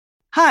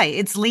Hi,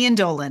 it's Lian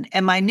Dolan,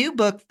 and my new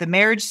book, The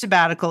Marriage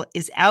Sabbatical,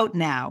 is out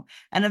now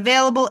and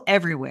available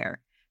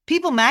everywhere.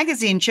 People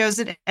magazine chose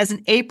it as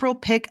an April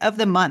pick of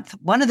the month,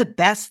 one of the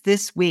best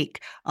this week.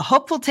 A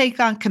hopeful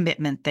take on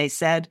commitment, they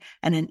said,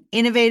 and an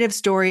innovative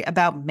story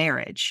about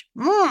marriage.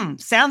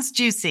 Sounds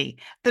juicy.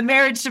 The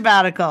Marriage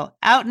Sabbatical,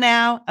 out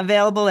now,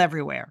 available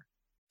everywhere.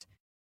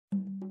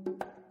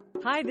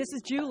 Hi, this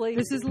is Julie.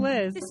 This is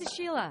Liz. This is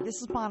Sheila.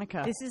 This is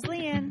Monica. This is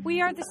Lian.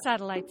 We are the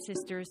Satellite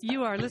Sisters.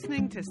 You are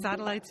listening to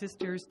Satellite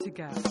Sisters to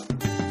Go.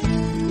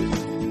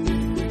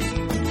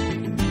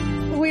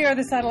 We are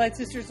the Satellite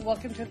Sisters.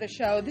 Welcome to the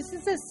show. This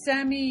is a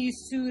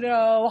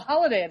semi-pseudo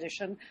holiday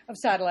edition of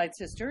Satellite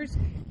Sisters.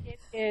 It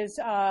is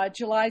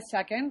July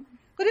 2nd,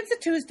 but it's a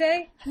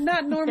Tuesday,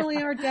 not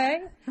normally our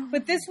day.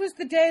 But this was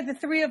the day the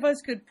three of us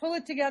could pull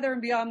it together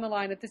and be on the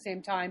line at the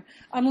same time.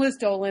 I'm Liz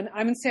Dolan.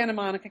 I'm in Santa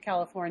Monica,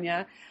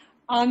 California.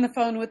 On the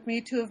phone with me,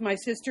 two of my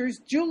sisters,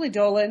 Julie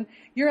Dolan.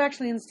 You're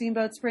actually in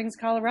Steamboat Springs,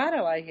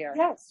 Colorado, I hear.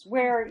 Yes,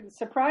 where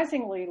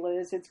surprisingly,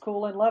 Liz, it's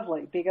cool and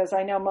lovely because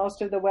I know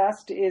most of the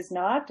West is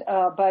not,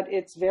 but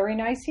it's very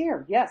nice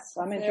here. Yes,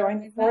 I'm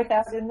enjoying the fourth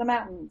out in the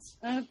mountains.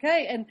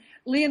 Okay, and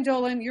Lian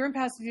Dolan, you're in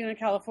Pasadena,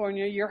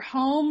 California. You're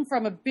home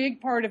from a big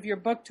part of your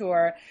book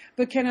tour,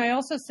 but can I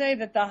also say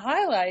that the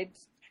highlight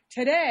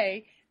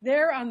today,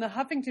 there on the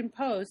Huffington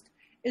Post,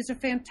 is a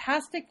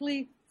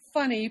fantastically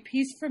funny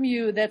piece from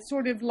you that's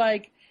sort of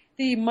like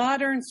the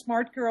modern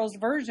Smart Girls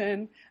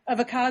version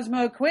of a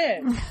Cosmo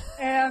quiz.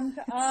 And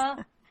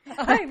I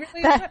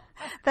really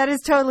that is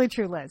totally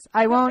true, Liz.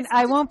 I won't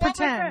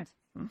pretend.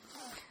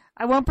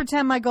 I won't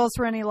pretend my goals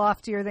were any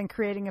loftier than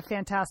creating a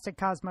fantastic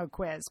Cosmo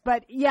quiz.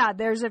 But yeah,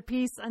 there's a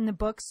piece on the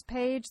books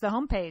page, the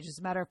homepage, as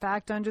a matter of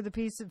fact, under the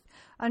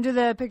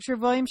picture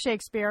of William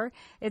Shakespeare.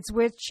 It's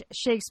Which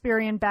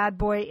Shakespearean Bad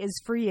Boy Is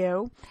For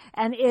You.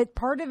 And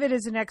part of it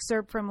is an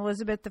excerpt from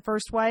Elizabeth the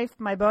First Wife,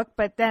 my book,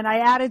 but then I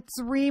added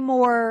 3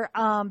 more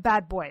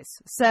bad boys.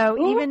 So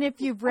even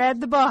if you've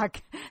read the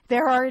book,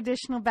 there are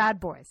additional bad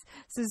boys.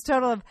 So it's a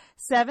total of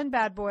 7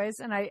 bad boys,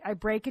 and I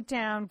break it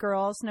down,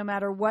 girls, no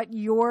matter what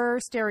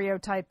your stereotype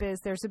is,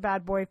 there's a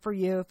bad boy for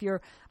you. If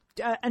you're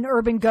an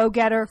urban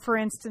go-getter, for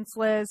instance,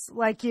 Liz,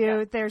 like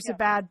you, there's a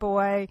bad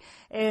boy.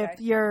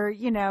 If you're,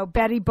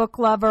 Betty book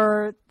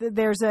lover,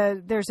 there's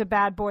a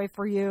bad boy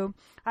for you.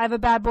 I have a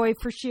bad boy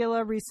for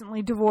Sheila,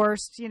 recently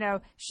divorced.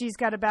 She's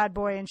got a bad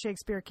boy in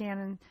Shakespeare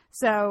canon.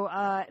 So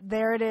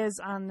there it is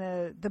on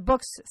the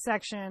books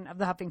section of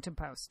the Huffington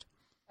Post.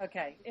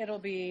 Okay, it'll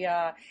be,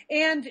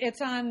 and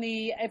it's on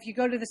if you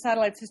go to the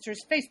Satellite Sisters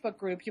Facebook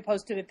group, you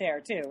posted it there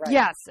too, right?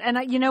 Yes, and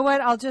you know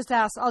what? I'll just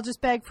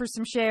beg for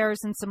some shares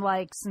and some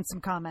likes and some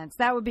comments.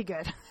 That would be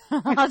good.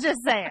 I'll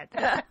just say it.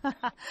 I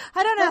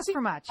don't ask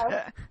for much.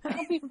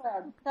 Don't be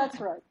proud. That's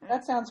right.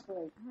 That sounds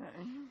great.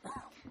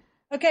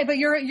 Okay, but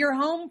you're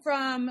home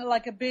from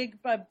like a big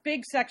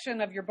section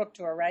of your book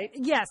tour, right?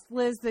 Yes,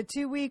 Liz, the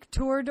 2-week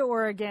tour to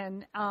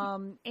Oregon.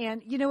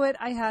 And you know what?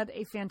 I had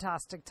a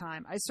fantastic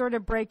time. I sort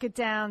of break it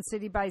down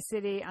city by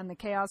city on the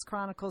Chaos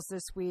Chronicles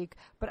this week,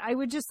 but I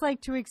would just like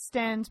to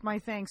extend my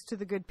thanks to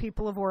the good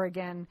people of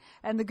Oregon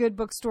and the good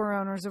bookstore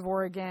owners of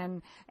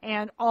Oregon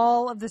and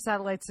all of the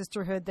Satellite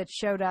Sisterhood that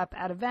showed up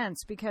at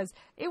events because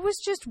it was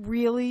just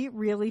really,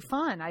 really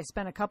fun. I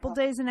spent a couple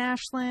days in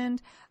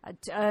Ashland,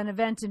 an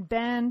event in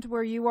Bend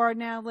where you are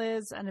now,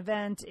 Liz, an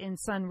event in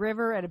Sun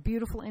River at a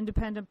beautiful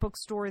independent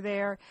bookstore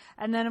there.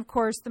 And then, of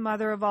course, the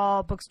mother of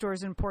all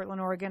bookstores in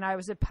Portland, Oregon. I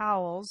was at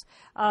Powell's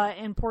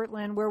in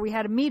Portland where we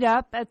had a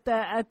meetup at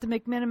the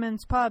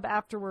McMinimans pub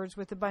afterwards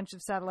with a bunch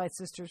of Satellite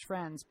Sisters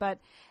friends. But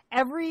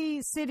every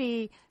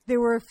city,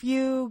 there were a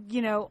few,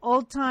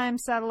 old-time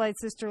Satellite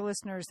Sister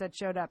listeners that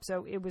showed up.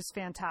 So it was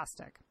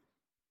fantastic.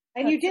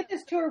 And you did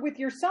this tour with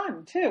your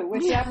son, too,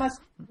 which that must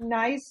be a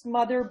nice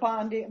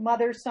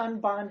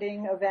mother-son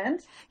bonding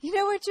event. You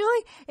know what,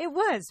 Julie? It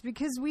was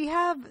because we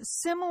have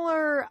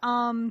similar,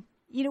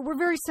 we're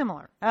very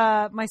similar,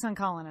 my son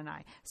Colin and I.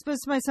 As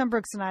opposed to my son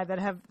Brooks and I that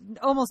have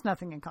almost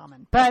nothing in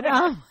common. But,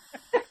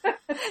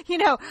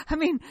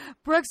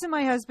 Brooks and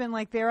my husband,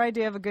 like their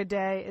idea of a good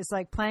day is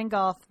like playing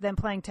golf, then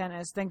playing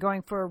tennis, then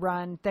going for a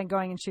run, then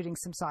going and shooting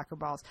some soccer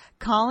balls.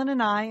 Colin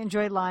and I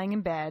enjoy lying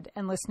in bed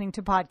and listening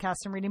to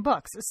podcasts and reading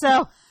books.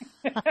 So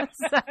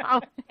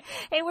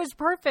it was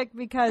perfect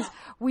because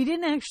we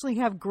didn't actually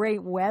have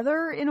great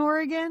weather in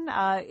Oregon.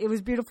 It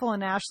was beautiful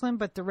in Ashland,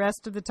 but the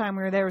rest of the time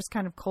we were there was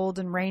kind of cold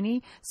and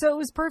rainy. So it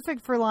was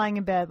perfect for lying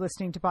in bed,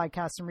 listening to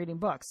podcasts and reading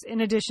books,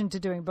 in addition to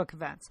doing book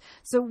events.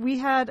 So we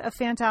had a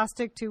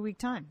fantastic 2-week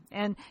time.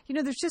 And,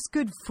 there's just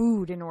good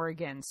food in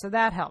Oregon. So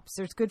that helps.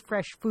 There's good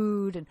fresh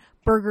food and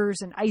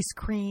burgers and ice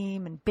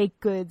cream and baked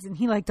goods. And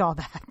he liked all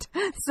that.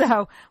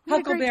 So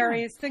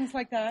huckleberries, things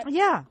like that.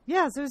 Yeah.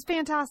 So it was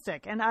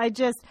fantastic. And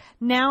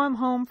now I'm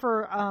home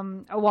for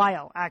a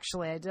while,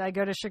 actually. I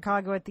go to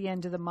Chicago at the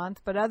end of the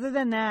month. But other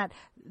than that,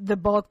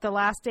 the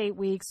last 8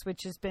 weeks,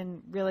 which has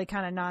been really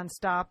kind of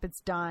nonstop,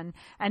 it's done.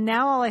 And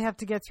now all I have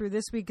to get through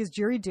this week is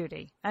jury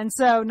duty. And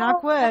so,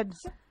 knock wood.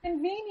 That's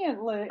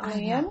convenient,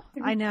 Lian.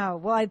 I know.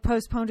 Well, I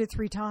postponed it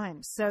 3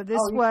 times. So this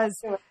was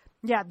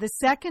Yeah, the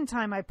second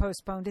time I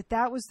postponed it,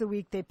 that was the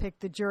week they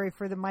picked the jury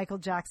for the Michael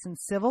Jackson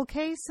civil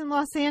case in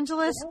Los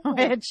Angeles,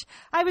 which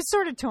I was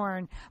sort of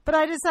torn, but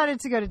I decided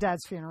to go to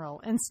Dad's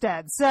funeral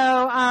instead.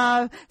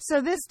 So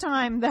this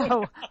time,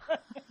 though,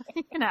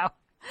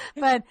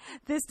 but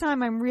this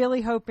time I'm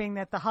really hoping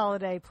that the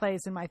holiday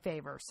plays in my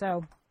favor.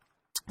 So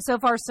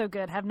far, so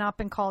good. Have not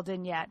been called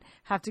in yet.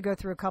 Have to go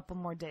through a couple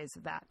more days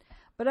of that.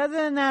 But other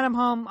than that, I'm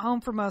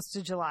home for most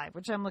of July,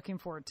 which I'm looking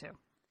forward to.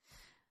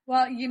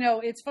 Well,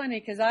 it's funny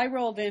because I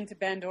rolled into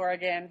Bend,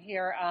 Oregon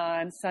here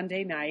on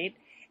Sunday night.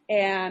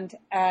 And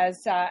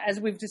as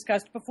we've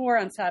discussed before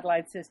on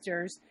Satellite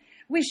Sisters,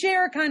 we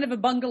share kind of a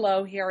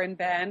bungalow here in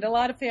Bend. A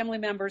lot of family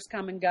members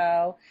come and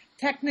go.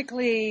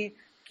 Technically,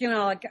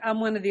 like I'm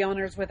one of the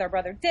owners with our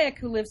brother Dick,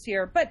 who lives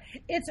here, but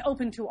it's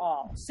open to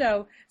all.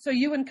 So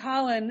you and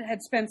Colin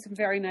had spent some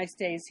very nice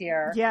days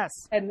here. Yes.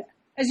 And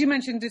as you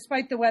mentioned,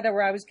 despite the weather,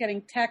 where I was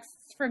getting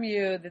texts from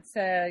you that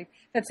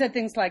said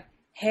things like,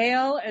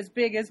 hail as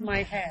big as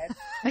my head.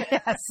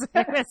 Yes,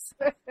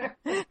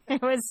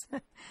 it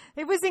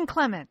was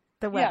inclement,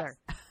 the weather.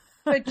 Yes.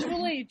 But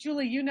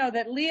Julie, you know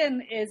that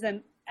Leon is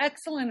an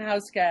excellent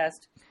house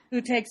guest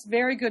who takes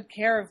very good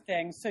care of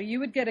things. So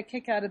you would get a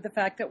kick out of the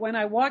fact that when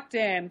I walked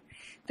in,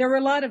 there were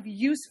a lot of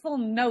useful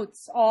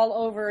notes all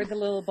over the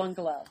little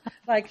bungalow.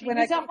 Like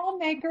she's a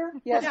homemaker.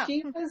 Yes, yeah.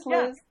 She is,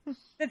 Liz.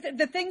 Yeah.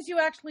 The things you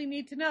actually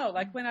need to know.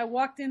 Like when I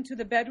walked into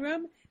the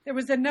bedroom, there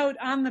was a note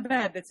on the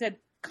bed that said,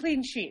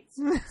 clean sheets.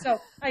 So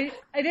I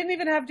didn't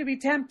even have to be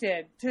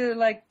tempted to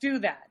do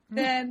that.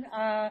 Then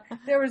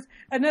there was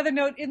another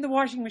note in the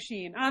washing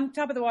machine, on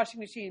top of the washing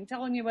machine,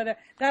 telling you whether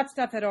that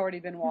stuff had already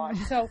been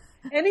washed. So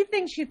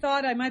anything she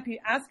thought I might be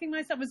asking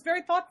myself was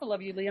very thoughtful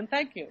of you, Liam.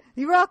 Thank you.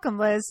 You're welcome,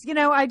 Liz.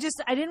 I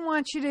didn't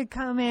want you to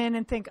come in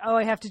and think, oh,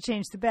 I have to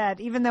change the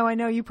bed, even though I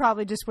know you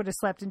probably just would have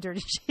slept in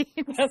dirty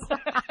sheets.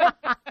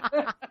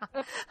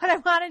 But I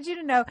wanted you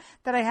to know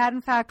that I had,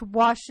 in fact,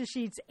 washed the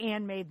sheets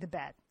and made the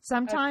bed.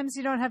 Sometimes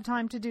you don't have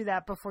time to do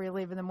that before you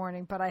leave in the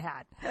morning, but I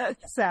had.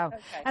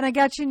 And I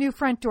got you a new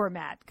front door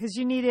mat because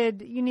you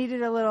needed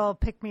a little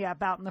pick me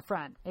up out in the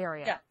front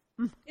area.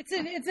 Yeah, it's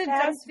a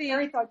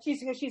very thought.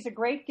 She's a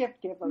great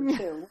gift giver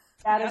too.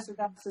 That's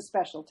a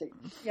specialty.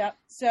 Yeah.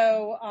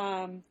 So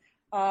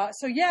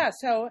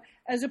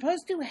as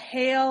opposed to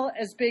hail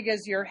as big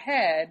as your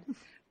head,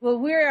 what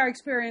we are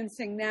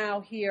experiencing now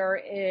here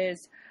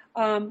is.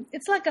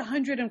 It's like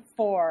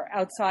 104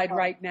 outside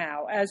right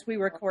now as we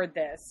record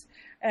this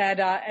at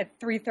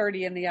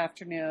 3:30 in the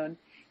afternoon.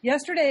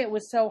 Yesterday it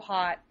was so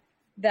hot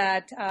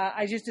that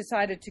I just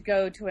decided to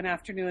go to an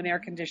afternoon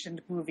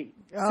air-conditioned movie.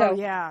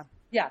 Yeah.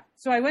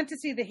 So I went to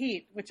see The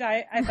Heat, which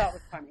I thought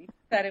was funny.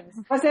 That it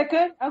was. Was that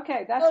good?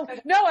 Okay, that's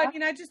good. No, I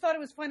just thought it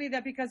was funny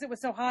that because it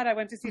was so hot, I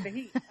went to see The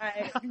Heat.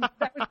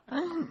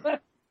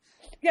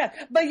 Yeah,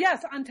 but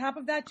yes, on top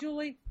of that,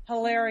 Julie,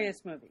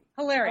 hilarious movie.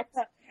 Hilarious.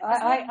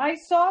 I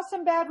saw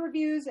some bad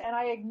reviews and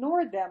I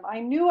ignored them. I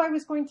knew I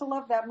was going to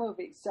love that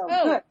movie, so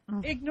good.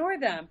 Ignore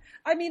them.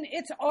 I mean,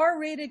 it's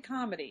R-rated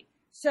comedy,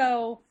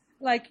 so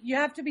you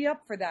have to be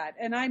up for that.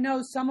 And I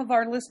know some of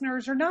our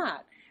listeners are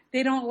not.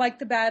 They don't like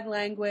the bad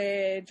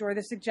language or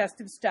the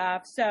suggestive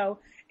stuff. So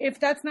if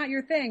that's not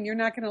your thing, you're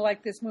not going to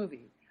like this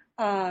movie.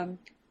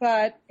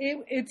 But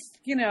it's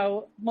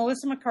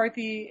Melissa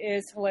McCarthy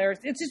is hilarious.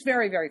 It's just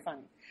very, very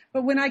funny.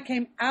 But when I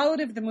came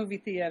out of the movie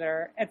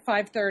theater at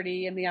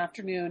 5:30 in the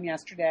afternoon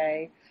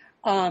yesterday,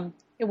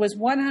 it was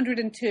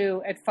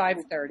 102 at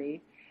 5:30.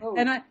 Oh.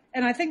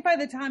 And I think by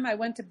the time I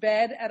went to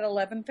bed at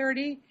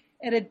 11:30,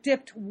 it had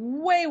dipped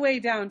way, way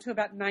down to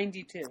about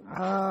 92.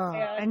 Oh,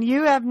 and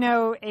you have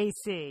no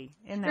AC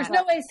in that. There's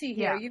no AC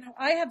here. Yeah.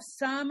 I have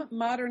some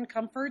modern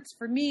comforts.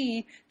 For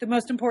me, the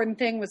most important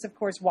thing was, of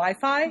course,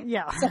 Wi-Fi.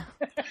 Yeah.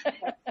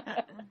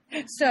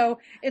 So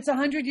it's a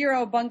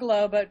 100-year-old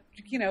bungalow, but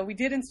we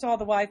did install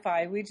the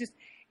Wi-Fi. We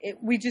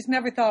just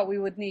never thought we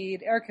would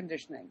need air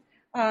conditioning.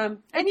 And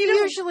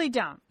you usually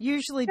don't.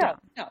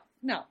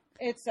 No.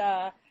 It's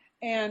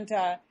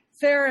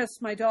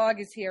Ferris, my dog,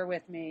 is here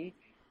with me,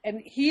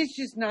 and he's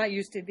just not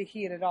used to the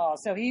heat at all.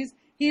 So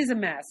he's a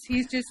mess.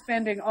 He's just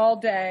spending all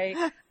day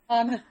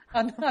on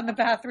the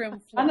bathroom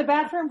floor. On the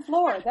bathroom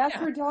floor. That's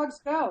where dogs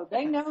go.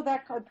 They know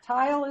that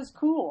tile is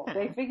cool.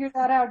 They figure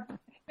that out.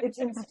 It's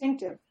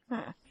instinctive.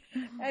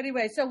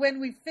 Anyway, so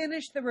when we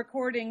finish the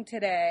recording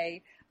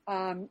today,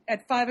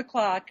 at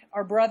 5:00,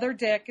 our brother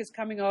Dick is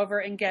coming over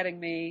and getting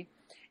me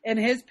in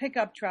his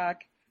pickup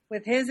truck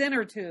with his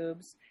inner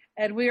tubes,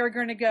 and we are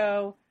going to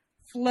go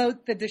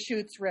float the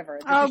Deschutes River.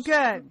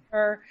 Good.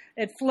 River,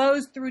 it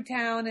flows through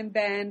town in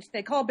Bend.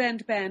 They call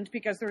Bend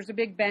because there's a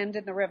big bend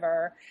in the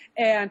river,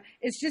 and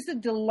it's just a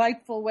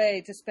delightful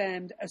way to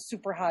spend a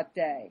super hot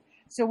day.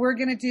 So we're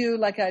going to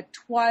do a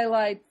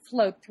twilight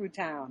float through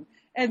town.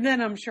 And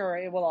then I'm sure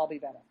it will all be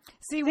better.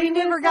 See, we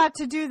never got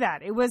to do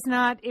that. It was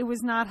not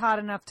hot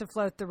enough to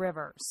float the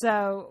river.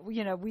 So,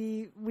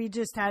 we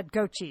just had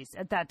goat cheese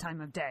at that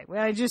time of day.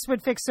 I just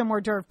would fix some hors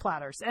d'oeuvre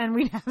platters and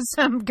we'd have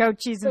some goat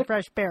cheese and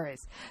fresh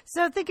berries.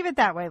 So think of it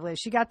that way,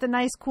 Liz. You got the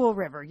nice, cool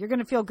river. You're going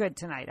to feel good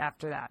tonight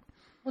after that.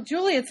 Well,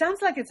 Julie, it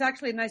sounds like it's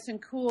actually nice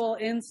and cool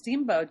in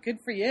Steamboat. Good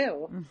for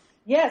you.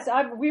 Yes,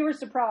 we were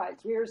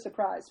surprised. We were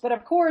surprised. But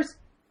of course,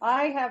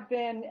 I have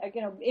been,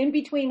 in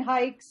between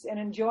hikes and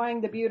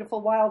enjoying the beautiful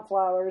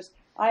wildflowers,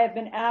 I have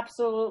been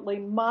absolutely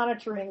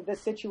monitoring the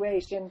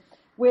situation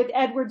with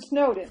Edward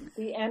Snowden,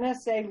 the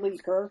NSA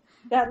leaker,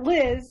 that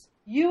Liz,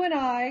 you and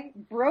I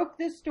broke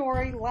this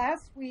story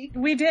last week.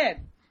 We did.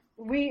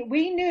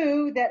 We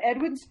knew that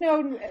Edward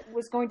Snowden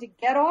was going to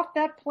get off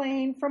that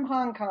plane from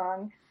Hong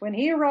Kong when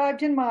he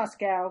arrived in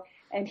Moscow,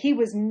 and he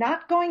was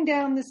not going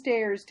down the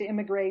stairs to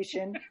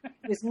immigration.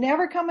 He was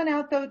never coming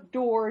out the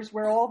doors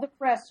where all the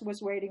press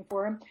was waiting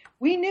for him.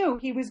 We knew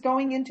he was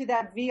going into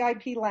that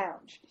VIP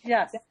lounge.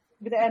 Yes.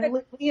 And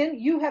Lillian,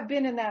 you have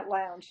been in that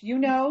lounge. You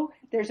know,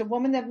 there's a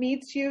woman that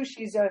meets you.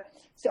 She's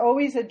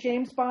always a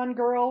James Bond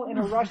girl in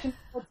a Russian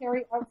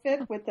military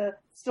outfit with the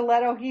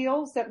stiletto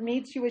heels that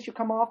meets you as you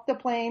come off the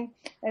plane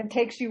and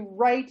takes you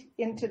right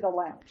into the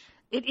lounge.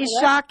 It is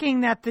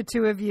shocking that the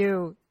two of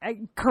you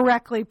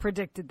correctly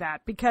predicted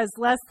that, because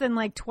less than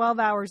 12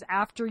 hours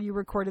after you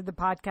recorded the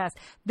podcast,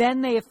 then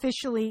they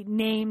officially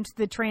named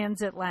the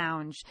transit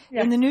lounge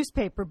in the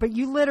newspaper. But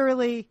you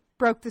literally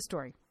broke the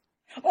story.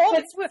 All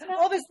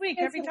this week,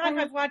 every time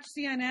I've watched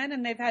CNN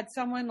and they've had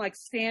someone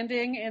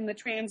standing in the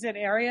transit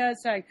area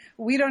saying,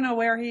 "We don't know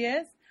where he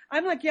is,"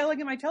 I'm yelling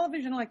at my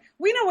television,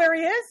 "We know where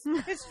he is.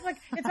 It's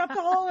it's up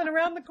the hall and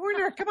around the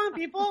corner. Come on,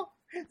 people.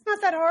 It's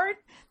not that hard."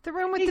 The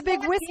room with the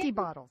big whiskey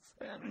bottles.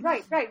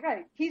 Right.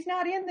 He's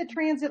not in the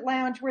transit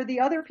lounge where the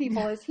other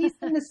people is. He's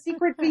in the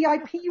secret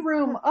VIP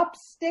room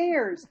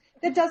upstairs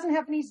that doesn't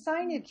have any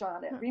signage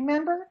on it.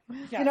 Remember?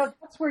 Yes.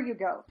 That's where you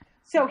go.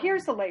 So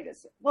here's the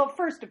latest. Well,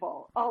 first of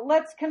all,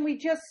 can we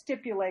just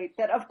stipulate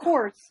that, of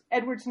course,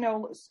 Edward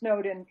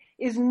Snowden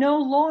is no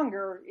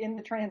longer in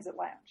the transit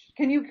lounge.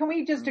 Can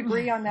we just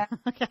agree on that?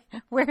 Okay.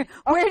 Where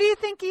do you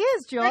think he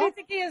is, Joel? Where do you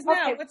think he is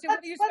now? Okay, what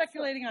are you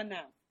speculating on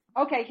now?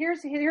 Okay, here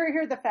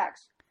are the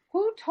facts.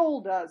 Who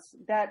told us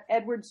that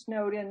Edward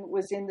Snowden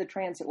was in the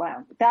transit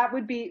lounge? That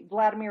would be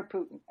Vladimir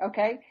Putin,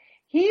 okay?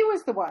 He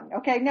was the one,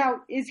 okay?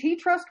 Now, is he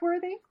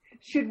trustworthy?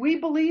 Should we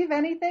believe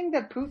anything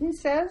that Putin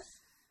says?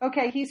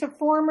 Okay, he's a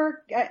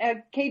former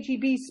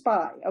KGB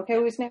spy, okay,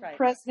 who is now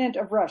president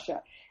of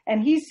Russia.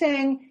 And he's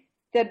saying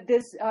that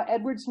this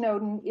Edward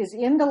Snowden is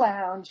in the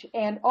lounge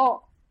and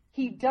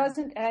he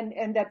doesn't,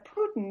 and that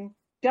Putin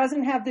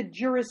doesn't have the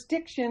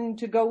jurisdiction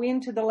to go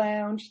into the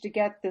lounge to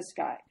get this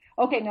guy.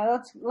 Okay,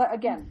 now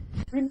again,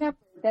 remember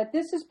that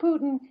this is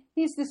Putin.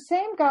 He's the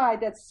same guy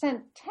that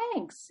sent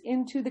tanks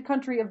into the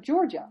country of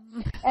Georgia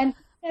and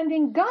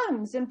sending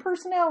guns and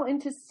personnel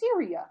into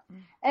Syria.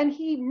 And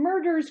he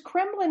murders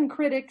Kremlin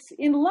critics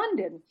in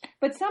London.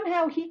 But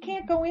somehow he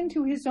can't go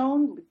into his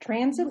own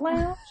transit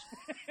lounge.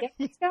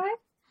 This guy?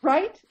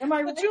 Right? Am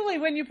I right? Julie,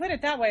 when you put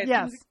it that way,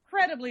 it's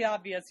incredibly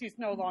obvious he's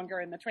no longer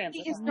in the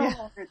transit. He is no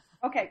longer.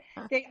 Okay.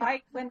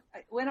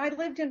 When I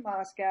lived in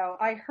Moscow,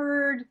 I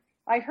heard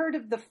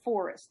of the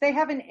Forest. They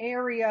have an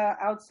area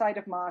outside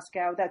of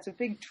Moscow that's a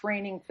big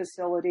training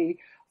facility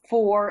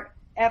for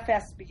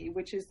FSB,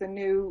 which is the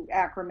new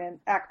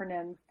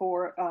acronym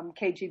for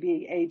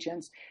KGB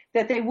agents,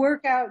 that they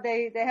work out.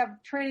 They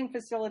have training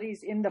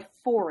facilities in the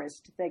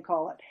Forest, they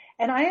call it.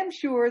 And I am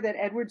sure that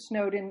Edward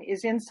Snowden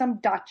is in some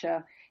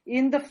dacha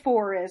in the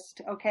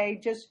Forest, okay,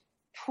 just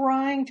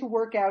trying to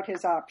work out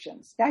his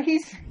options. Now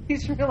he's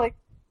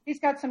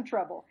got some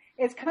trouble.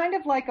 It's kind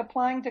of like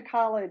applying to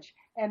college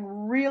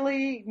and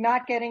really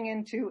not getting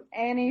into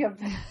any of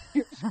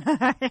the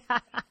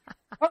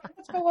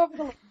let's go over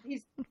the list.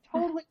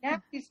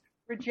 He's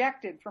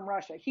rejected from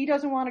Russia. He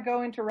doesn't want to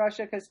go into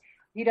Russia because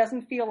he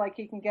doesn't feel like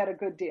he can get a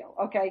good deal.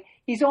 Okay.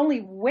 He's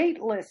only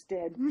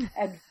waitlisted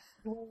at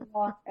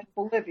Venezuela and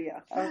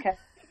Bolivia. Okay.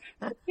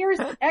 Here's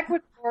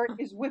Ecuador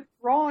is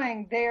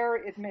withdrawing their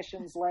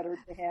admissions letter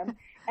to him.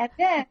 And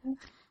then,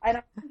 and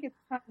I think it's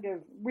kind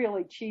of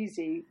really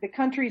cheesy, the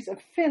countries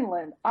of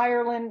Finland,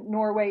 Ireland,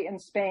 Norway,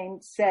 and Spain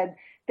said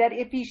that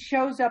if he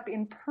shows up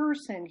in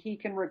person, he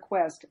can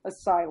request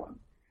asylum.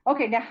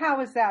 Okay, now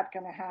how is that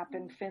going to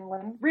happen,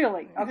 Finland?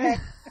 Really? Okay.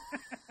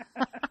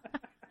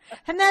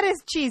 And that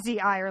is cheesy,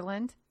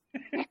 Ireland.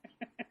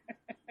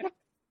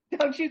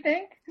 Don't you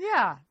think?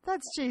 Yeah,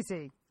 that's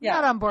cheesy. Yeah,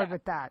 not on board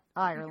with that,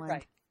 Ireland.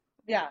 Right.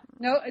 Yeah,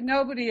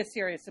 nobody is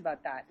serious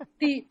about that.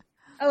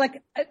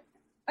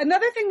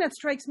 Another thing that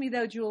strikes me,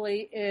 though,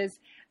 Julie, is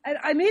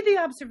I made the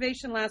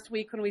observation last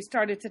week when we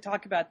started to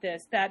talk about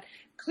this, that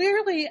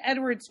clearly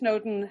Edward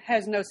Snowden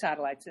has no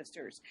satellite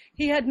sisters.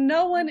 He had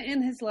no one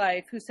in his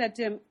life who said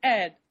to him,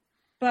 "Ed,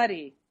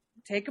 buddy,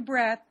 take a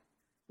breath.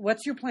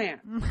 What's your plan?"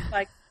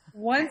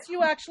 Once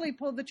you actually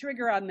pull the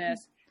trigger on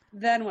this,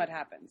 then what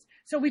happens?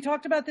 So we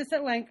talked about this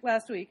at length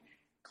last week.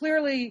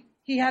 Clearly,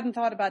 he hadn't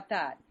thought about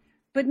that.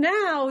 But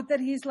now that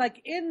he's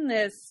in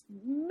this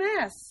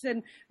mess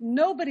and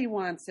nobody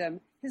wants him,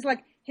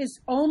 his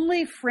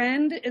only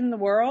friend in the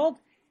world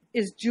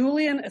is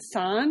Julian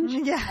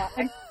Assange. Yeah.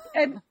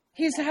 And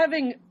he's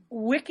having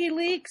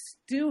WikiLeaks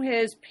do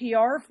his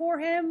PR for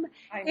him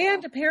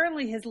and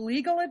apparently his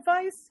legal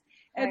advice.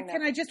 And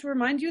can I just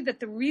remind you that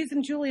the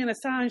reason Julian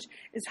Assange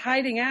is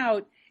hiding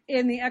out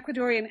in the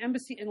Ecuadorian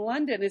embassy in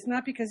London is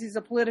not because he's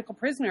a political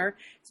prisoner.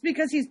 It's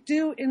because he's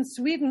due in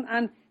Sweden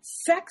on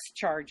sex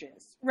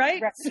charges,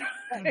 right? So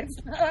it's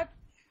not.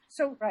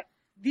 So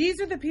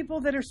these are the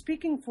people that are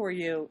speaking for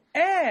you.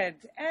 Ed,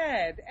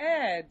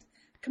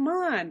 come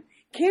on.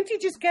 Can't he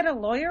just get a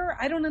lawyer?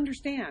 I don't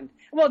understand.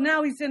 Well,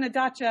 now he's in a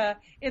dacha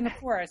in the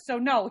forest. So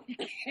no, he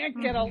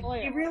can't get a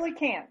lawyer. He really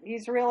can't.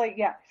 He's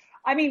really,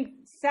 I mean,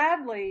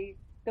 sadly,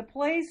 the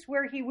place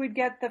where he would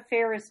get the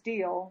fairest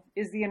deal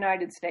is the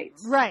United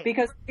States. Right.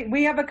 Because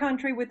we have a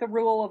country with the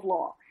rule of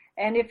law.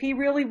 And if he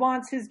really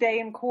wants his day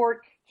in court,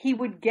 he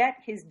would get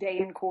his day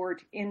in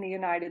court in the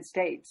United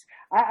States.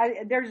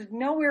 There's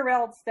nowhere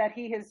else that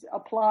he has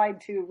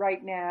applied to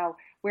right now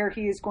where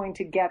he is going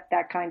to get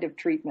that kind of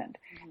treatment.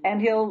 And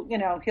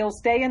he'll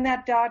stay in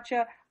that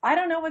dacha. I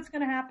don't know what's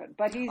going to happen,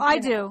 but I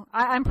do.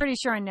 I'm pretty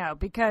sure I know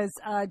because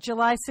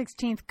July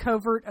 16th,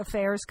 Covert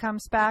Affairs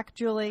comes back,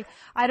 Julie.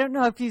 I don't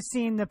know if you've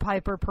seen the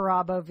Piper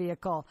Perabo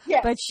vehicle,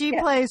 but she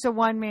plays a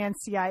one-man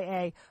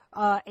CIA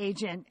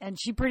agent, and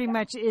she pretty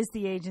much is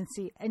the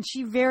agency. And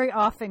she very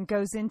often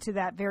goes into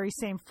that very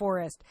same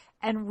forest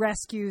and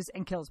rescues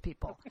and kills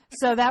people.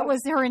 So that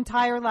was her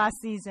entire last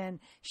season.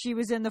 She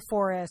was in the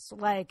forest,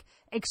 like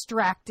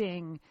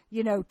extracting,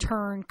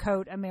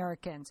 turncoat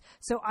Americans.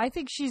 So I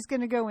think she's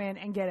going to go in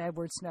and get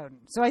Edward Snowden.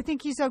 So I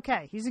think he's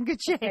okay. He's in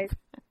good shape. Okay.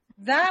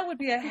 That would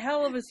be a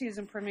hell of a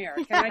season premiere.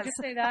 Can I just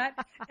say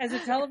that? As a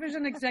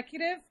television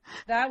executive,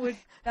 that would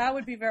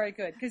be very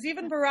good. Because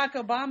even Barack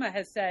Obama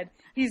has said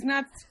he's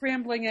not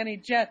scrambling any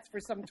jets for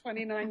some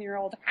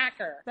 29-year-old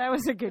hacker. That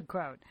was a good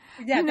quote.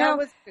 Yeah, that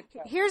was a good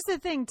quote. Here's the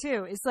thing,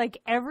 too. Is like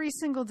every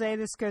single day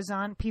this goes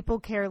on, people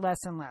care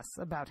less and less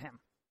about him.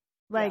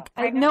 Like,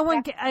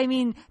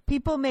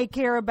 people may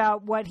care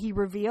about what he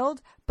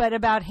revealed, but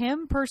about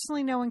him,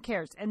 personally, no one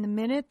cares. And the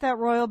minute that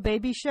royal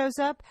baby shows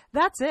up,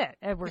 that's it,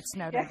 Edward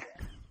Snowden.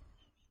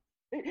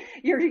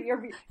 You're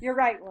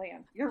right,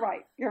 Lian. You're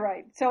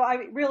right. So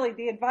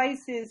the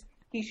advice is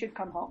he should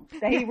come home.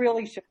 He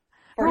really should.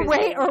 Or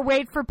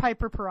wait for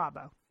Piper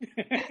Perabo.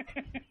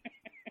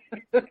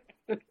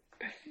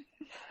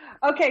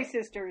 Okay,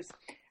 sisters.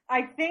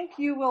 I think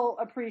you will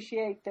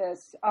appreciate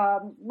this.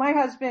 My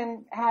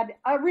husband had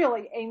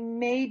a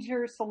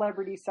major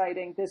celebrity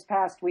sighting this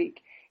past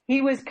week. He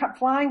was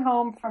flying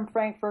home from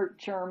Frankfurt,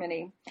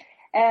 Germany.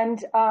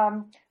 And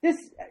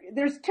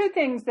there's two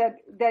things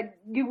that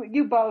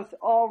you both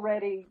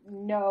already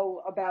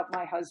know about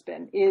my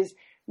husband is,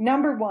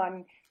 number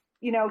one,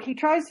 he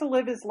tries to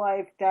live his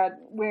life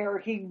where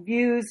he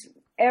views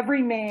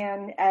every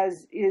man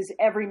as is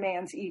every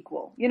man's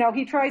equal.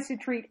 He tries to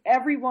treat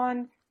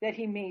everyone that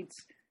he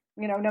meets,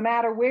 no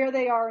matter where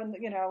they are in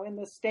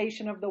the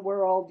station of the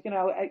world,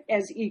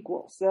 as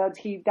equals.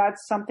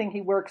 That's something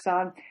he works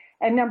on.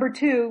 And number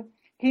two,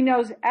 he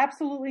knows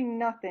absolutely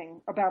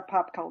nothing about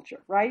pop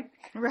culture, right?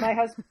 My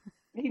husband,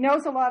 he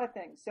knows a lot of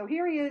things. So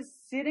here he is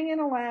sitting in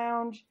a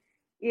lounge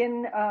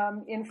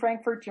in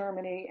Frankfurt,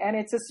 Germany, and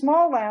it's a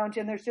small lounge,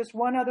 and there's just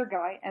one other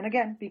guy. And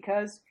again,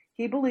 because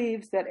he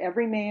believes that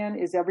every man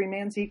is every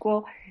man's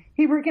equal,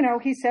 he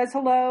says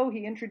hello,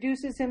 he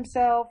introduces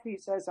himself, he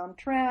says, I'm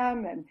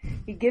Trem, and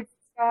he gives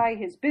the guy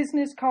his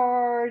business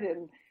card,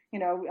 and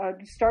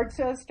starts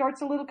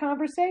a little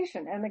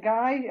conversation. And the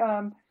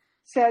guy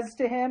says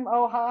to him,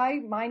 oh, hi,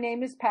 my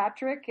name is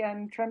Patrick.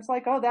 And Trem's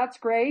like, oh, that's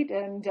great.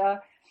 And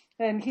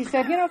he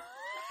said,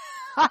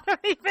 I don't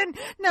even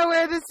know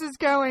where this is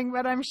going,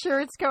 but I'm sure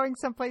it's going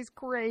someplace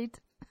great.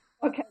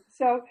 Okay.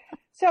 So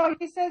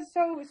he says,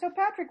 so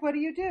Patrick, what do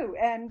you do?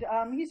 And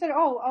he said,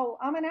 oh,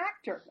 I'm an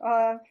actor.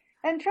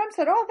 And Trem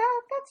said, oh,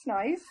 that's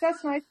nice.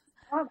 That's nice.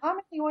 I'm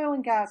in the oil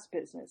and gas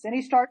business. And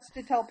he starts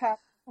to tell Patrick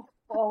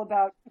all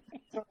about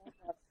oil and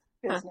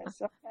gas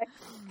business. Okay.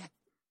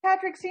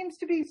 Patrick seems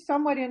to be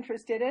somewhat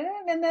interested in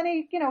it. And then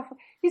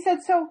he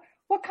said, so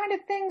what kind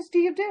of things do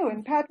you do?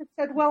 And Patrick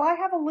said, well, I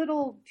have a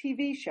little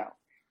TV show.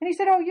 And he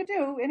said, oh, you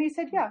do? And he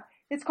said, yeah,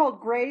 it's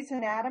called Grey's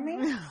Anatomy.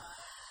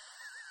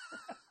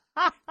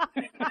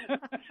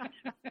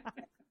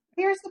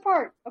 Here's the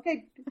part.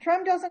 Okay,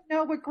 Trem doesn't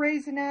know what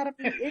Grey's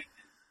Anatomy is.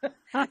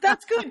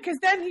 That's good, because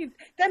then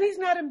he's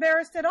not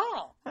embarrassed at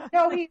all.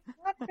 No, he's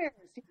not embarrassed.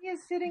 He is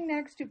sitting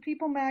next to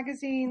People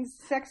Magazine's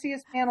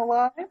Sexiest Man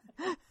Alive,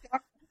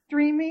 Dr.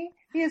 Dreamy.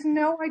 He has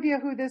no idea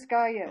who this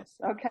guy is.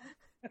 Okay.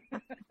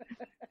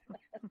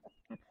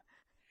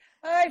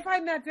 I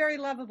find that very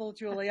lovable,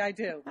 Julie. I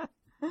do.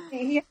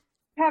 He's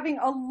having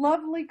a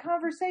lovely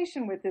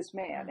conversation with this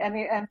man,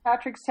 and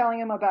Patrick's telling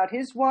him about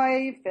his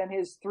wife and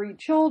his 3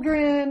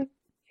 children.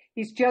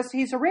 He's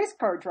a race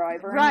car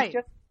driver, right?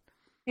 And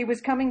he was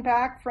coming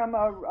back from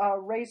a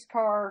race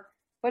car.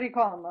 What do you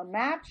call them? A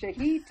match, a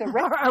heat, a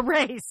race, a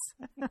race,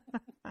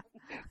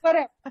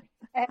 whatever.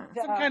 And,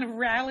 some kind of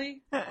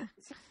rally.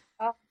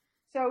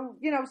 So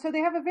they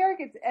have a very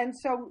good. And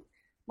so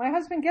my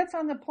husband gets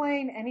on the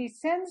plane and he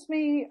sends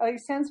me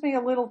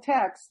a little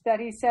text that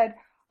he said,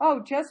 oh,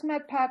 just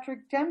met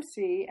Patrick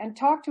Dempsey and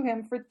talked to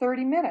him for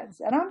 30 minutes.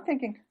 And I'm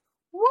thinking,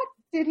 what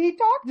did he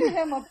talk to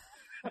him about?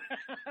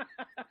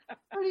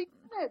 30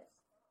 minutes.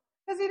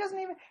 Because he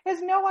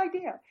has no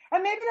idea.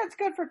 And maybe that's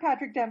good for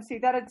Patrick Dempsey,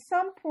 that at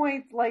some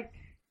point, like,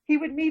 he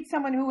would meet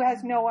someone who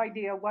has no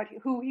idea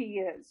who he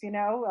is,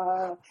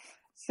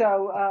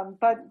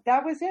 but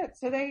that was it.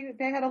 So they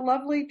had a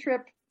lovely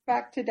trip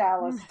back to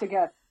Dallas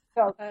together.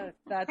 So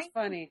that's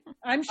funny.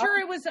 I'm sure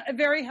it was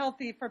very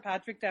healthy for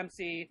Patrick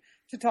Dempsey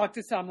to talk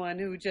to someone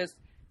who just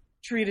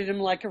treated him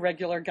like a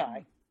regular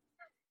guy.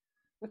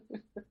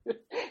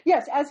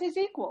 Yes, as his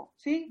equal.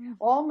 See,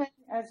 all men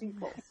as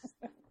equals.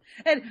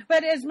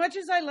 But as much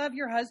as I love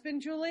your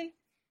husband, Julie,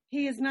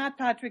 he is not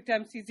Patrick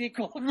Dempsey's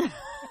equal.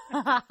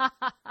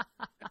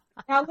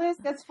 Now, Liz,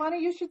 that's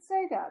funny you should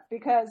say that,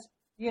 because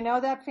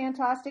that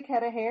fantastic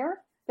head of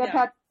hair that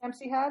Patrick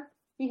Dempsey had?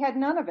 He had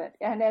none of it.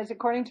 And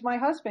according to my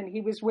husband,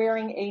 he was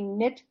wearing a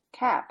knit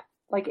cap,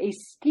 like a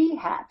ski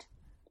hat,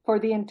 for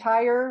the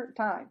entire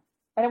time.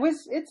 And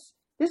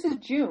this is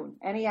June,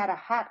 and he had a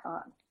hat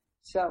on.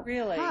 So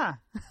really? Huh.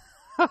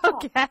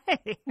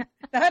 Okay.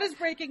 That is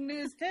breaking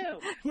news too.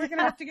 We're going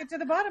to have to get to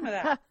the bottom of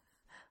that.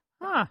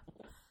 Huh.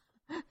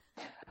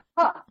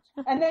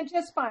 And then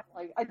just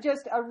finally,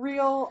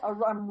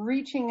 I'm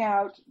reaching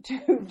out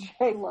to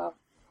J-Lo.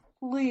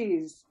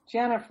 Please,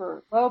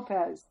 Jennifer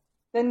Lopez,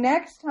 the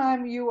next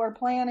time you are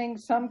planning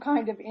some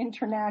kind of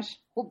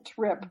international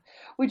trip,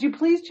 would you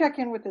please check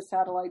in with the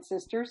Satellite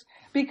Sisters?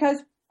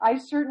 Because I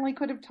certainly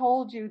could have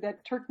told you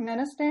that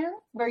Turkmenistan,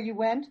 where you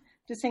went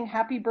to sing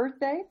Happy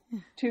Birthday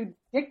to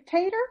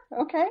Dictator,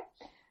 okay,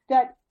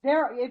 that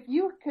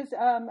because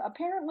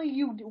apparently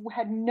you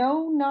had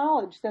no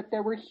knowledge that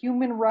there were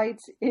human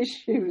rights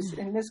issues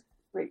in this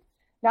country.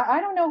 Now, I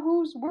don't know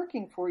who's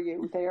working for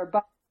you there,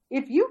 but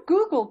if you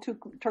Google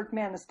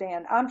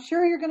Turkmenistan, I'm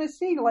sure you're going to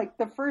see like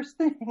the first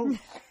thing.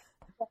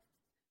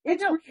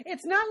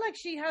 It's not like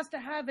she has to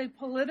have a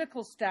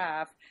political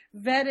staff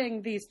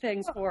vetting these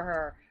things for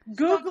her.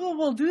 Google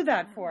will do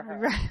that for her.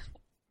 Right.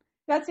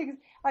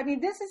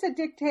 This is a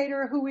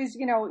dictator who is,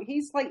 he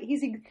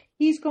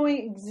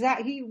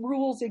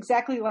rules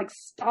exactly like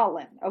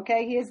Stalin.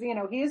 Okay. He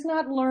has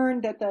not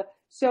learned that the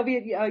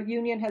Soviet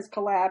Union has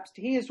collapsed.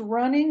 He is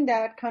running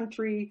that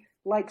country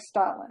like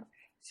Stalin.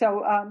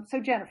 So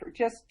Jennifer,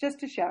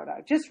 just a shout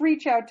out, just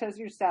reach out to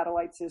your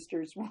Satellite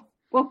Sisters.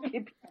 We'll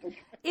keep you.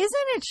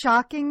 Isn't it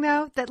shocking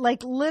though that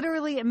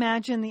literally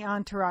imagine the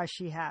entourage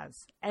she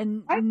has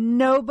and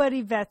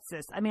nobody vets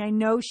this? I mean, I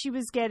know she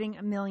was getting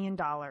 $1 million,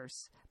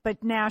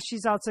 but now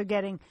she's also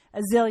getting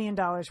 $1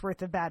 zillion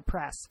worth of bad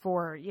press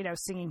for,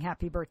 singing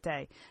Happy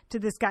Birthday to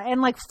this guy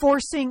and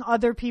forcing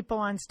other people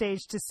on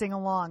stage to sing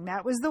along.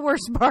 That was the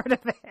worst part of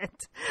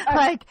it.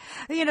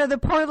 The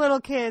poor little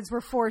kids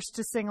were forced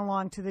to sing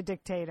along to the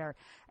dictator.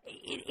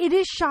 It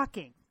is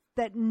shocking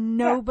that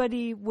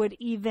nobody would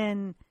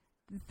even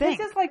think.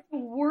 This is the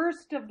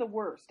worst of the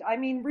worst. I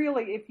mean,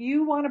 really, if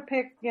you want to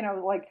pick,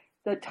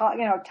 the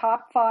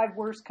top 5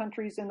 worst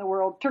countries in the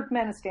world,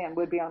 Turkmenistan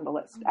would be on the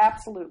list.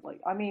 Absolutely.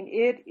 I mean,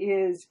 it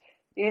is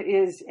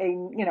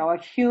a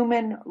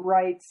human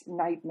rights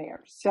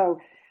nightmare. So,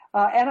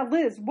 Anna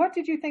Liz, what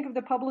did you think of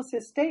the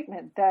publicist's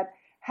statement that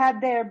had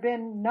there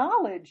been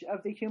knowledge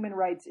of the human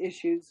rights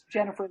issues,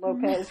 Jennifer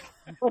Lopez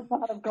would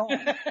not have gone?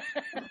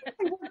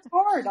 They worked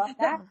hard on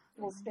that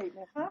little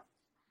statement, huh?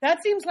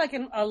 That seems like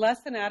a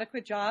less than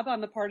adequate job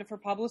on the part of her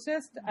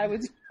publicist. I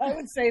would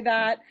say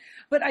that.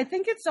 But I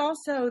think it's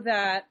also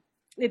that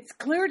it's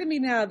clear to me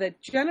now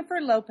that Jennifer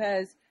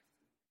Lopez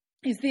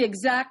is the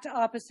exact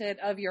opposite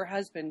of your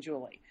husband,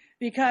 Julie.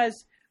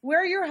 Because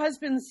where your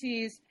husband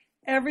sees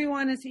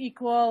everyone is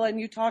equal and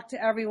you talk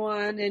to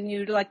everyone and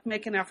you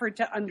make an effort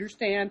to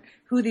understand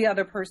who the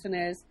other person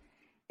is.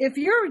 If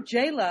you're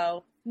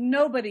J-Lo,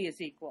 nobody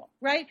is equal,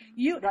 right?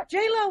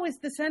 J-Lo is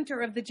the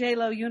center of the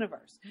J-Lo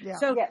universe. Yeah.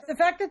 So the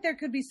fact that there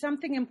could be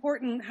something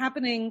important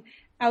happening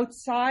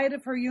outside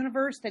of her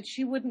universe that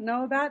she wouldn't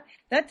know about,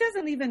 that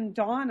doesn't even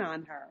dawn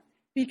on her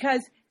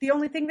because the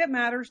only thing that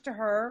matters to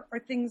her are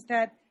things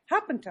that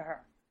happen to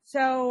her.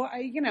 So,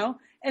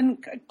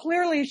 and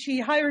clearly she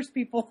hires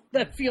people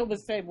that feel the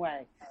same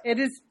way.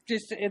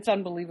 It's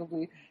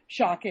unbelievably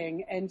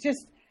shocking and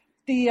just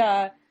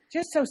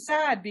so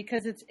sad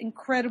because it's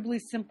incredibly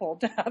simple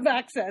to have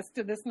access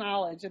to this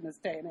knowledge in this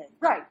day and age.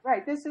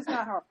 Right. This is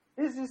not hard.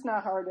 This is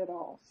not hard at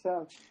all.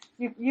 So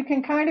you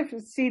can kind of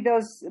see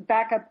those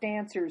backup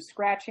dancers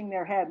scratching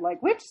their head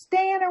like, which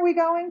stand are we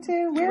going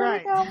to? Where are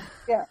we going?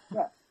 Yeah.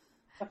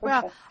 Okay.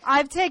 Well,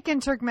 I've taken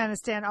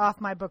Turkmenistan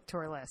off my book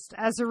tour list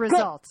as a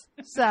result.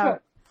 Good. So,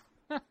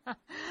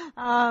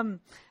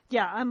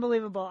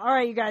 unbelievable. All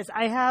right, you guys,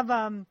 I have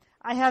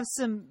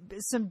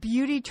some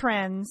beauty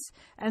trends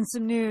and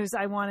some news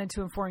I wanted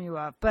to inform you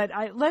of, but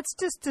let's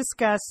just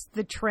discuss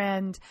the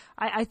trend.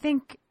 I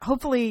think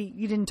hopefully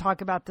you didn't talk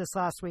about this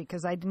last week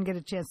because I didn't get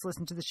a chance to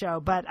listen to the show,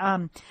 but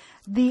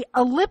the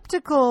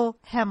elliptical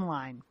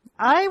hemline.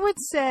 I would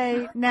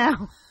say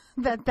now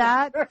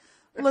that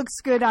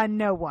looks good on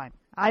no one.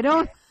 I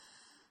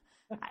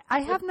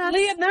have not.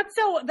 Leah,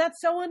 that's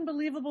so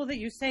unbelievable that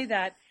you say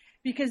that.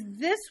 because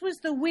this was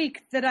the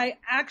week that I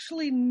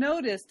actually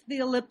noticed the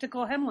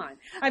elliptical hemline.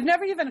 I've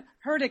never even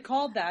heard it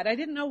called that. I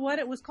didn't know what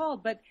it was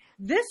called, but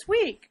this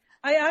week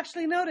I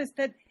actually noticed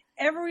that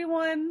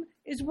everyone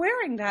is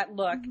wearing that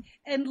look.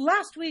 And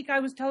last week I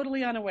was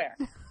totally unaware.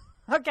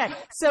 Okay,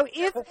 so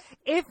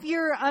if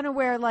you're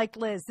unaware like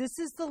Liz, this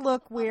is the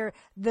look where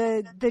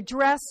the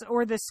dress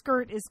or the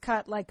skirt is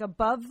cut like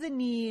above the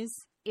knees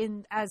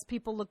as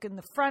people look in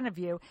the front of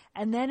you,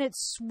 and then it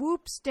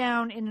swoops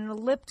down in an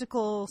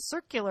elliptical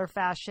circular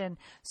fashion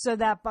so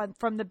that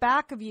from the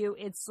back of you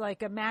it's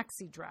like a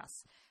maxi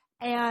dress.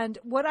 And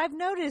what I've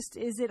noticed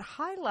is it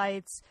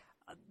highlights,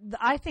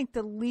 I think,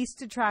 the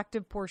least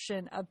attractive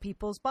portion of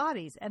people's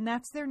bodies, and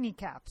that's their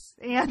kneecaps.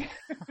 And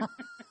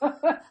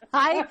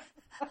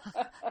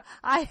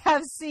I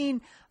have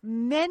seen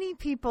many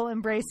people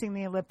embracing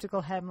the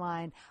elliptical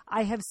hemline.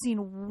 I have seen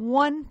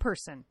one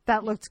person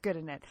that looked good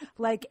in it,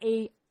 like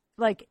a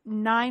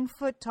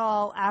 9-foot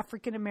tall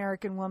African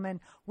American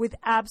woman with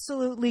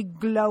absolutely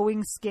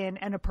glowing skin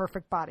and a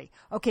perfect body.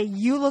 Okay,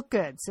 you look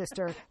good,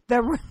 sister.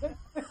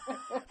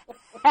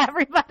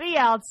 Everybody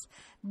else,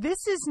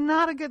 this is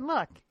not a good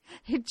look.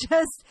 It's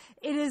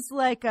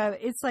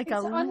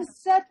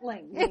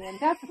unsettling, man.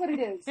 That's what it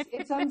is.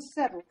 It's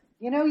unsettling.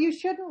 You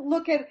shouldn't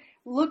look at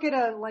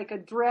a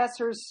dress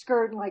or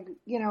skirt and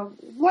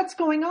what's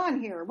going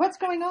on here? What's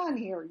going on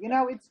here?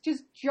 It's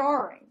just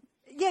jarring.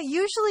 Yeah,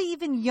 usually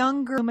even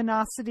younger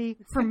luminosity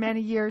for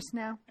many years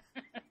now.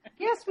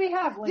 Yes, we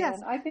have, Lynn. Yes.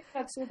 I think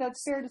that's fair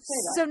to say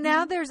that. So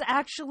now there's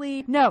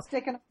actually no.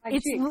 Sticking on my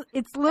cheek.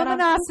 It's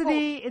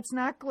luminosity. It's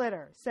not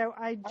glitter. So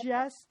I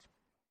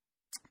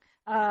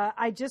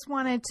just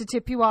wanted to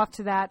tip you off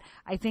to that.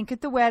 I think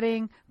at the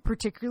wedding,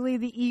 particularly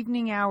the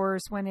evening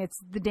hours when it's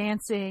the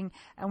dancing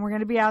and we're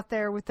going to be out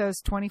there with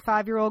those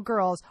 25-year-old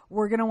girls,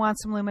 we're going to want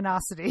some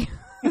luminosity.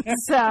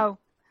 So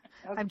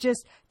I've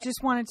just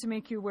wanted to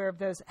make you aware of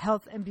those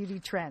health and beauty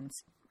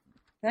trends.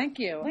 Thank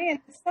you. Leanne,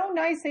 it's so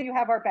nice that you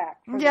have our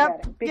back for the Yep,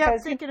 wedding.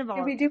 Because thinking of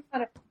all. we do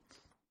want to,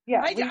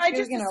 yeah.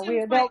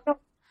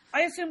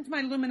 I assumed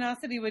my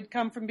luminosity would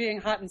come from being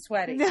hot and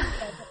sweaty.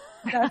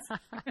 That's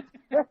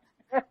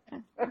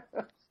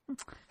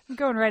I'm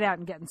going right out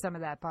and getting some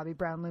of that Bobbi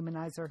Brown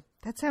Luminizer.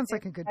 That sounds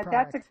like a good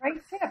product. That's a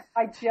great tip.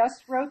 I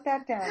just wrote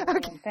that down.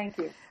 Okay. Thank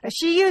you.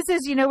 She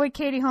uses, you know what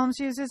Katie Holmes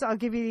uses? I'll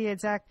give you the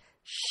exact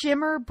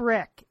shimmer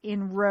brick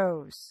in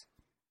rose.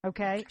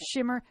 Okay?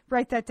 Shimmer.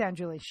 Write that down,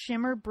 Julie.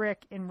 Shimmer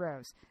brick in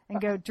rose. And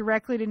go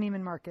directly to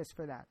Neiman Marcus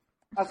for that.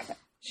 Okay.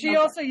 She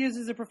also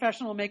uses a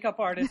professional makeup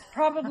artist,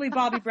 probably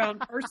Bobbi Brown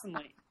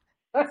personally.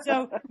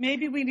 So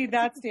maybe we need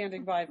that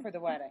standing by for the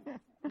wedding.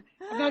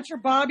 I'm not sure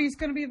Bobby's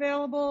going to be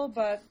available,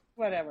 but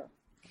whatever.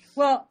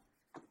 Well,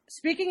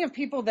 speaking of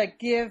people that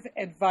give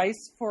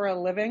advice for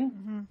a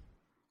living,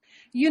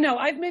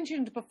 I've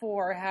mentioned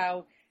before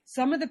how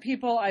some of the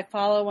people I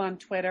follow on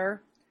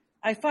Twitter,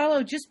 I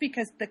follow just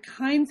because the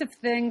kinds of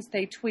things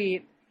they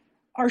tweet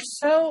are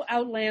so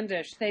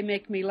outlandish, they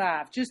make me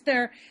laugh. Just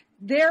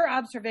their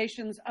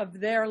observations of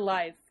their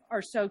life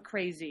are so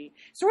crazy.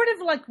 Sort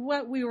of like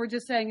what we were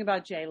just saying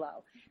about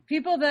J-Lo.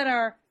 People that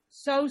are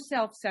so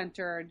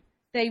self-centered,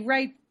 they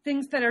write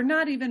things that are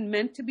not even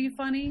meant to be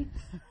funny,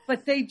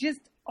 but they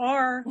just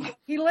are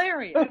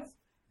hilarious.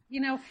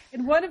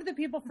 And one of the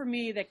people for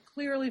me that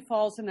clearly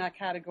falls in that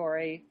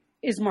category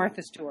is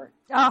Martha Stewart.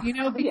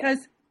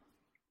 Because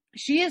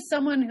she is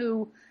someone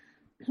who,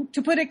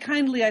 to put it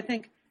kindly, I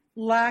think,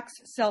 lacks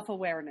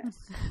self-awareness,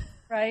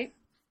 right?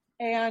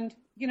 And,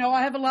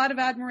 I have a lot of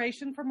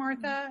admiration for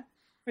Martha,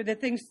 for the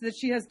things that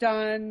she has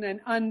done and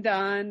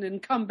undone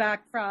and come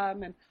back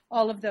from and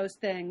all of those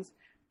things.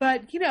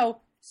 But,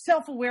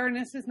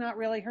 self-awareness is not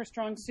really her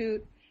strong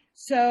suit.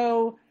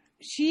 So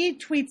she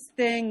tweets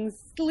things,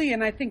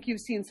 and I think you've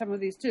seen some of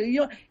these too.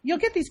 You'll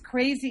get these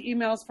crazy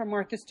emails from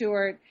Martha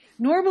Stewart.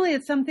 Normally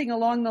it's something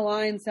along the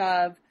lines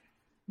of,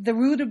 the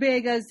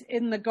rutabagas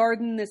in the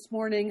garden this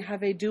morning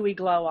have a dewy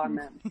glow on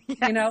them,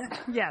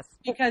 Yes.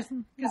 Because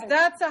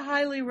that's a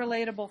highly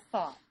relatable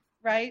thought,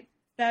 right?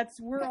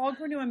 We're all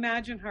going to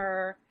imagine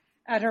her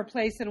at her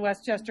place in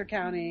Westchester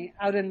County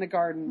out in the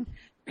garden.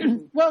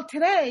 Well,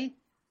 today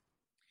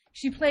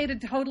she played a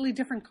totally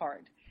different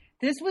card.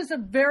 This was a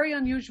very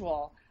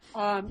unusual.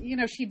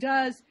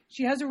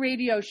 She has a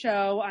radio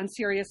show on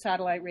Sirius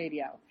Satellite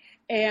Radio.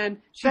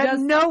 And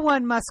no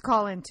one must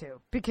call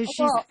into because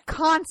she's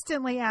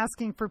constantly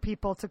asking for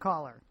people to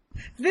call her.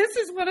 This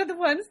is one of the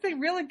ones that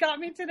really got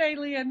me today,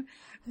 Leanne.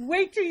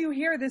 Wait till you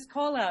hear this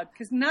call out,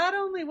 because not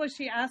only was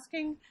she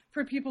asking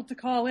for people to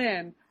call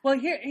in, well,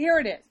 here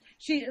it is.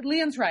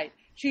 Leanne's right.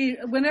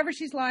 Whenever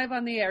she's live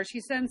on the air, she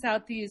sends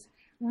out these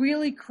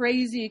really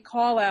crazy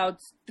call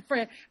outs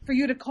for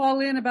you to call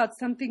in about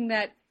something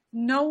that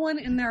no one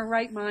in their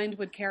right mind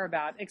would care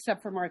about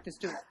except for Martha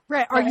Stewart.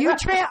 Right. Are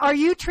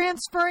you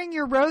transferring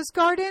your rose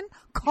garden?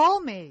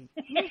 Call me.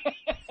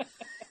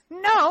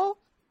 No.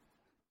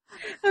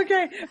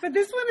 Okay. But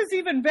this one is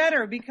even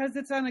better because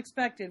it's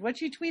unexpected. What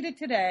she tweeted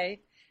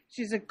today,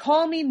 she said,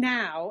 call me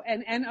now,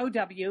 and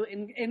N-O-W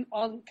in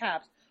all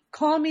caps.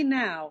 Call me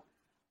now.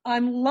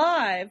 I'm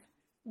live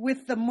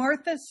with the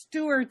Martha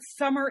Stewart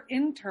summer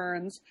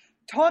interns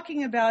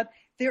talking about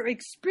their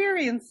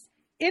experience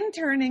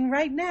interning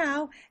right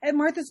now at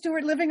Martha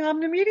Stewart Living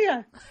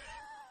Omnimedia.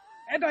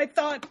 And I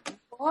thought,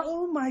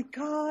 oh my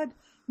God,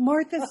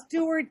 Martha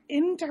Stewart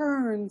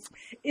interns.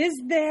 Is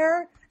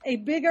there a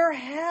bigger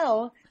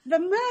hell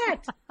than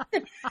that?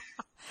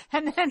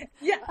 And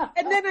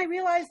then I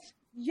realized,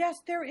 yes,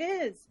 there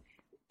is.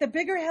 The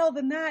bigger hell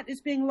than that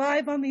is being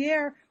live on the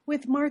air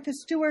with Martha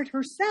Stewart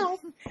herself,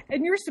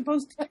 and you're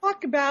supposed to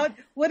talk about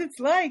what it's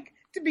like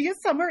to be a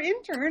summer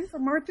intern for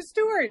Martha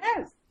Stewart.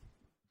 Yes.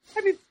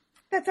 I mean,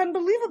 that's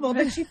unbelievable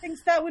that she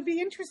thinks that would be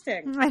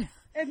interesting.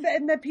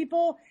 And that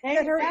people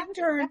that are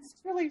interns. That's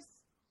really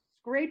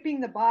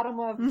scraping the bottom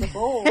of the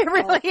bowl. It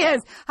really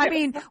is. I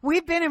mean,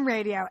 we've been in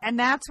radio, and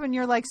that's when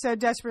you're like so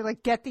desperate,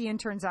 like, get the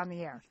interns on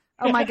the air.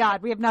 Oh my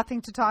God, we have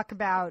nothing to talk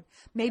about.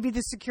 Maybe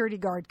the security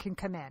guard can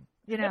come in,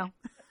 you know.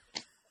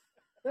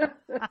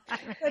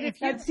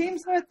 It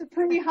seems like the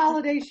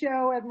pre-holiday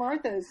show at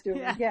Martha is doing.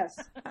 Yeah. Yes,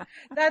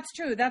 That's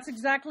true. That's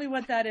exactly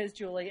what that is,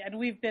 Julie. And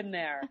we've been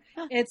there.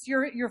 It's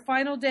your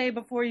final day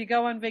before you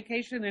go on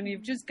vacation, and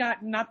you've just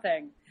got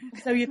nothing.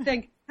 So you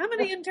think, how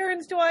many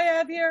interns do I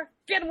have here?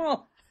 Get them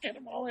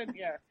all in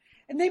here.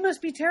 And they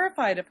must be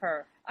terrified of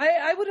her.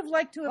 I would have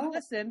liked to have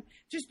listened,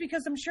 just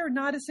because I'm sure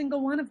not a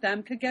single one of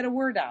them could get a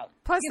word out.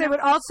 Plus, they would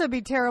also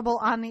be terrible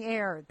on the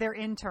air. They're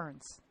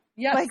interns.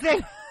 Yes.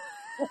 Like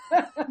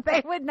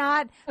they would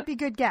not be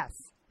good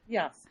guests.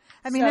 Yes.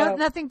 I mean, So-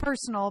 nothing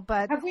personal,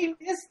 but have we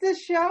missed this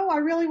show? I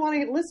really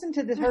want to listen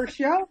to her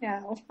show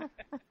now.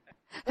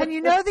 and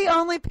you know, the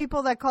only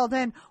people that called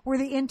in were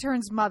the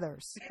interns'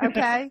 mothers.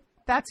 Okay,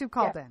 that's who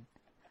called in.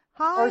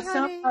 Hi, Or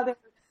honey.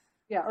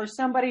 or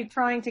somebody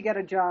trying to get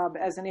a job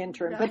as an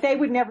intern, but they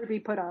would never be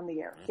put on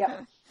the air.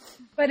 Yeah.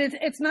 But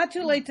it's not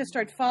too late to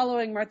start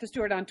following Martha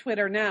Stewart on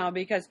Twitter now,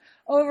 because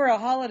over a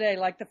holiday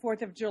like the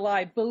 4th of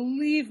July,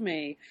 believe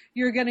me,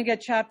 you're going to get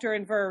chapter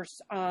and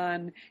verse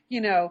on,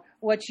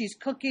 what she's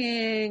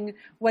cooking,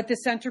 what the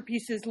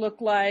centerpieces look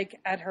like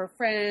at her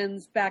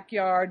friend's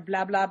backyard,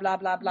 blah, blah, blah,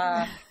 blah,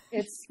 blah.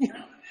 It's,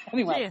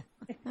 anyway,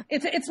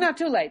 it's not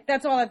too late.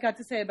 That's all I've got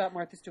to say about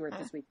Martha Stewart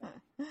this week.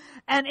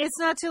 And it's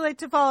not too late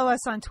to follow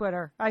us on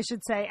Twitter, I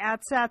should say,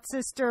 at Sat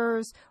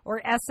Sisters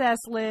or SS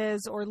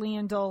Liz or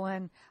Leon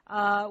Dolan.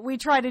 We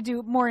try to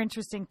do more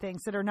interesting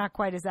things that are not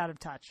quite as out of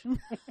touch.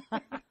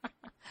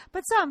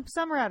 But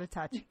some are out of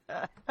touch.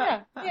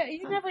 Yeah,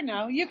 you never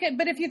know. You can,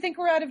 but if you think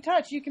we're out of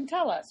touch, you can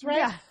tell us, right?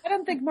 Yeah. I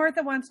don't think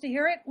Martha wants to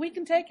hear it. We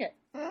can take it.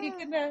 You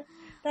can.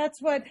 That's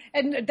what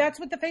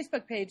the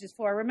Facebook page is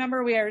for.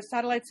 Remember, we are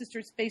Satellite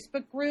Sisters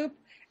Facebook group,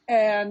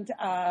 and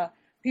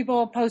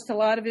people post a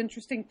lot of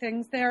interesting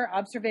things there,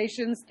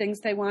 observations, things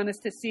they want us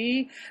to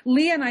see.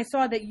 Leanne, I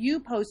saw that you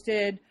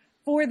posted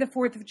for the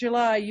 4th of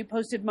July. You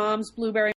posted Mom's Blueberry